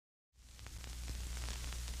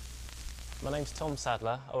My name's Tom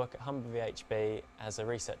Sadler. I work at Humber VHB as a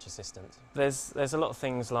research assistant. There's a lot of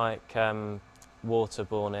things like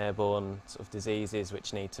waterborne, airborne sort of diseases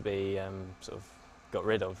which need to be sort of got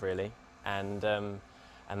rid of, really, and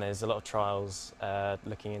there's a lot of trials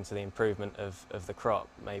looking into the improvement of the crop,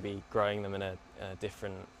 maybe growing them in a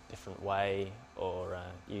different way, or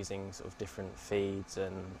using sort of different feeds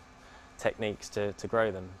and techniques to grow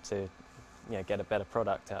them to get a better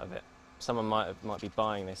product out of it. Someone might be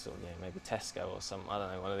buying this, or maybe Tesco or I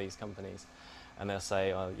don't know, one of these companies, and they'll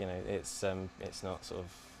say, oh, it's not sort of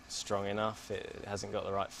strong enough, it hasn't got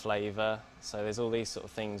the right flavour. So there's all these sort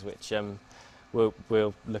of things which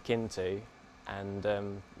we'll look into, and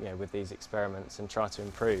with these experiments, and try to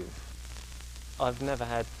improve. I've never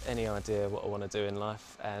had any idea what I want to do in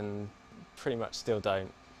life, and pretty much still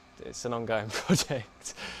don't. It's an ongoing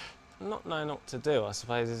project. Not knowing what to do, I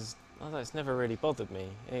suppose, it's never really bothered me.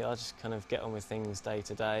 I just kind of get on with things day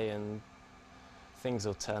to day, and things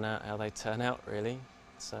will turn out how they turn out, really.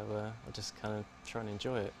 So I just kind of try and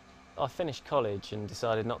enjoy it. I finished college and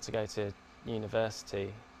decided not to go to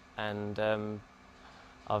university, and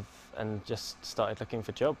I've just started looking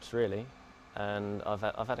for jobs, really. And I've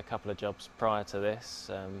had a couple of jobs prior to this.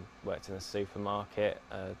 Worked in a supermarket,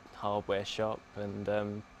 a hardware shop, and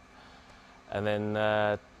then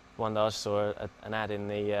one day I saw an ad in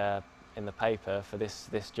the paper for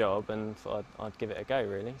this job, and thought I'd give it a go,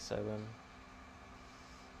 really. So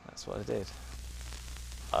that's what I did.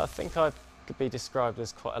 I think I could be described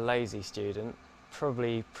as quite a lazy student,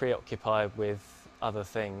 probably preoccupied with other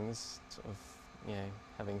things, sort of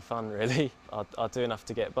having fun, really. I'll do enough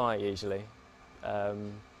to get by usually.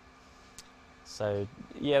 So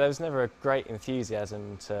yeah, there was never a great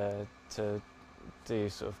enthusiasm to do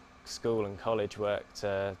sort of school and college work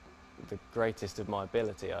to the greatest of my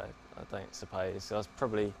ability, I don't suppose. I was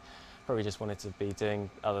probably just wanted to be doing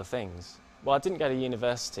other things. Well, I didn't go to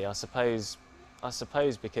university, I suppose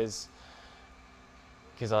because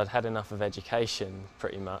I'd had enough of education,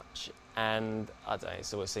 pretty much, and I don't know,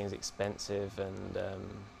 it always seems expensive, and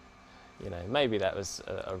maybe that was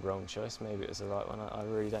a wrong choice, maybe it was the right one, I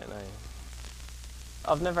really don't know.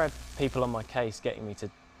 I've never had people on my case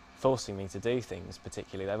forcing me to do things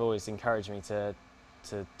particularly. They've always encouraged me to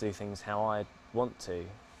do things how I want to.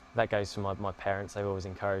 That goes for my parents. They've always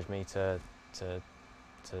encouraged me to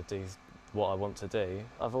do what I want to do.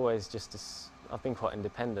 I've been quite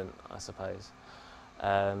independent, I suppose.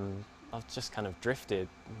 I've just kind of drifted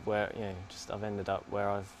where I've ended up where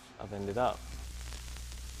I've ended up.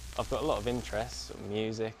 I've got a lot of interests: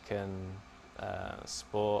 music and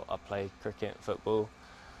sport. I play cricket, football.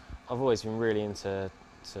 I've always been really into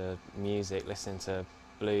music, listening to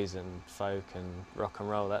blues and folk and rock and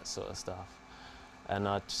roll, that sort of stuff. And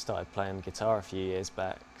I just started playing guitar a few years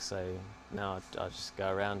back, so now I just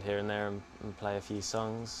go around here and there and play a few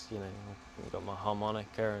songs. I've got my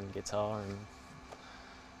harmonica and guitar, and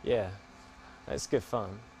yeah, it's good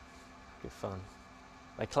fun. Good fun.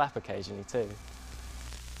 They clap occasionally too.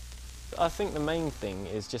 I think the main thing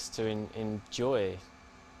is just to enjoy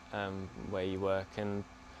where you work and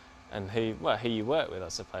who you work with, I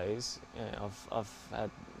suppose. I've had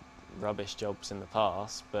rubbish jobs in the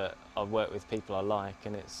past, but I've worked with people I like,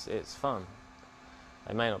 and it's fun.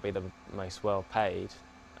 They may not be the most well paid,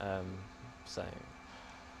 so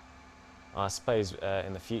I suppose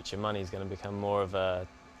in the future money is going to become more of a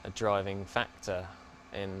driving factor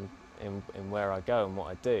in where I go and what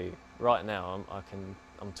I do. Right now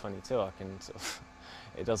I'm 22.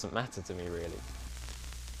 It doesn't matter to me, really.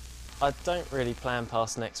 I don't really plan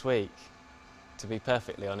past next week, to be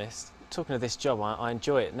perfectly honest. Talking of this job, I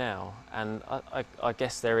enjoy it now, and I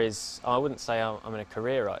guess there is. I wouldn't say I'm in a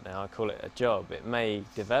career right now. I call it a job. It may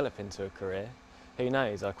develop into a career. Who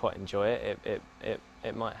knows? I quite enjoy it.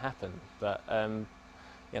 It might happen, but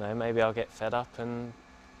maybe I'll get fed up and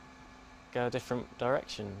go a different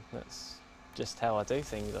direction. That's just how I do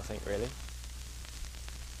things, I think, really.